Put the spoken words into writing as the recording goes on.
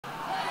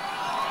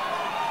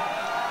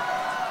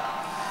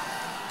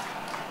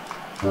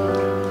Like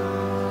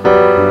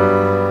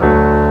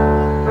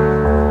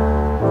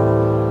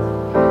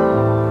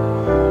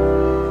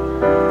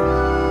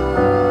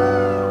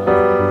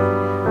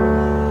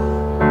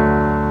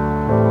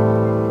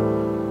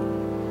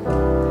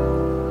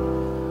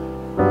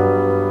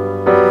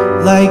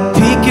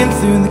peeking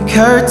through the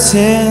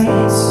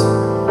curtains.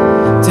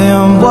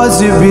 Damn,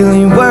 was it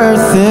really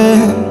worth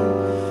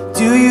it?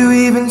 Do you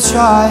even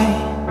try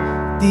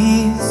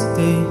these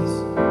days?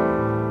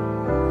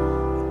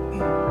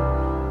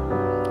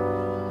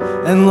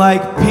 And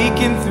like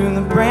peeking through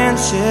the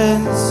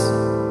branches,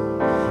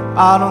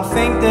 I don't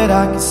think that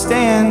I can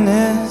stand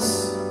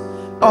this.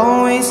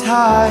 Always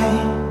high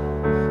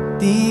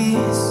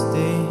these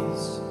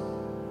days.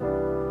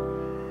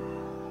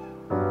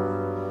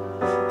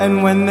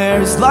 And when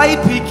there's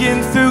light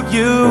peeking through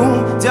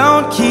you,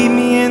 don't keep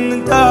me in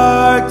the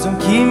dark, don't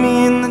keep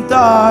me in the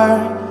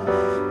dark.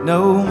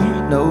 No,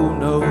 no,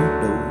 no, no,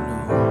 no.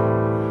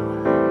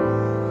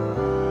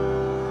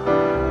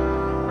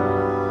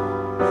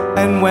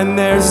 And when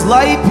there's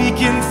light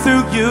peeking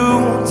through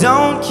you,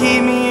 don't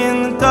keep me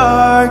in the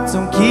dark,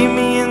 don't keep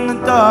me in the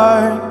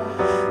dark.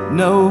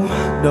 No,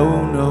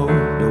 no, no,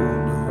 no.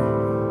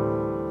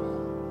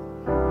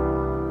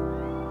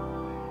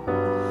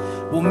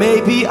 Well,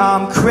 maybe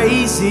I'm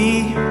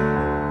crazy,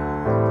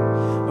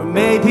 or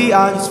maybe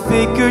I just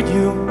figured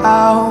you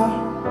out.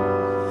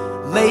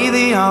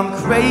 Lately I'm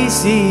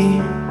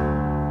crazy.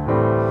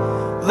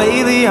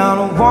 Lately I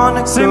don't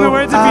wanna Sing go the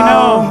words out. if you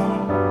know.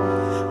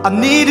 I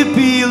need to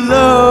be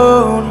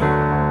alone.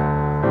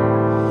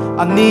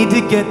 I need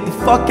to get the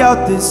fuck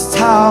out this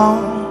town.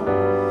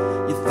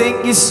 You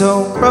think you're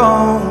so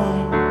grown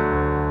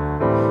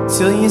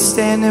till you're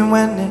standing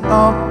when it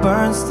all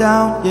burns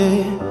down,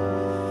 yeah.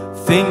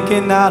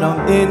 Thinking that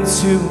I'm in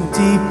too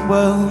deep,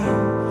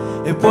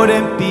 well, it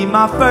wouldn't be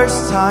my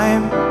first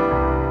time.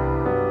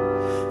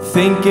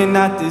 Thinking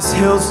that this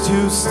hill's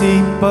too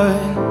steep, but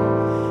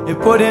it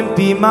wouldn't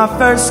be my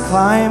first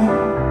climb.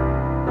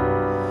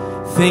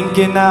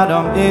 Thinking that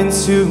I'm in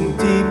too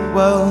deep,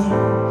 well,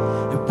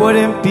 it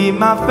wouldn't be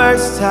my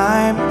first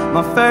time,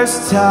 my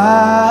first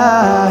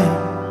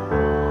time.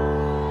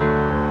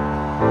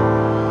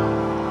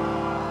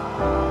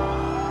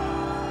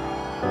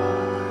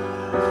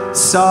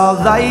 Saw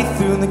light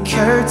through the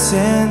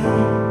curtain.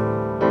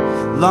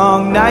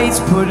 Long nights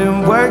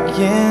putting work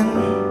in.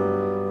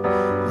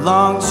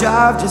 Long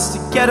drive just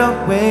to get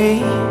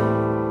away.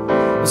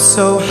 Was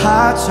so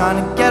high trying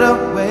to get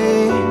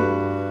away.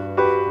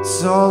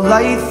 Saw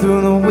light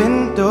through the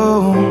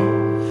window.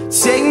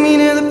 Take me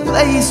to the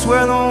place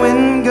where the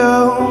wind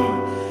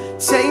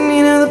goes. Take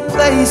me to the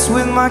place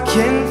with my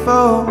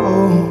kinfolk.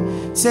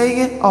 Take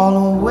it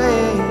all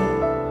away.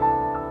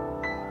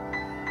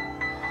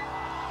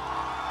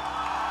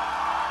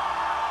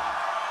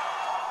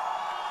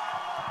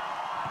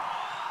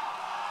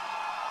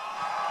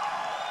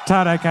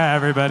 Tiedye,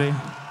 everybody.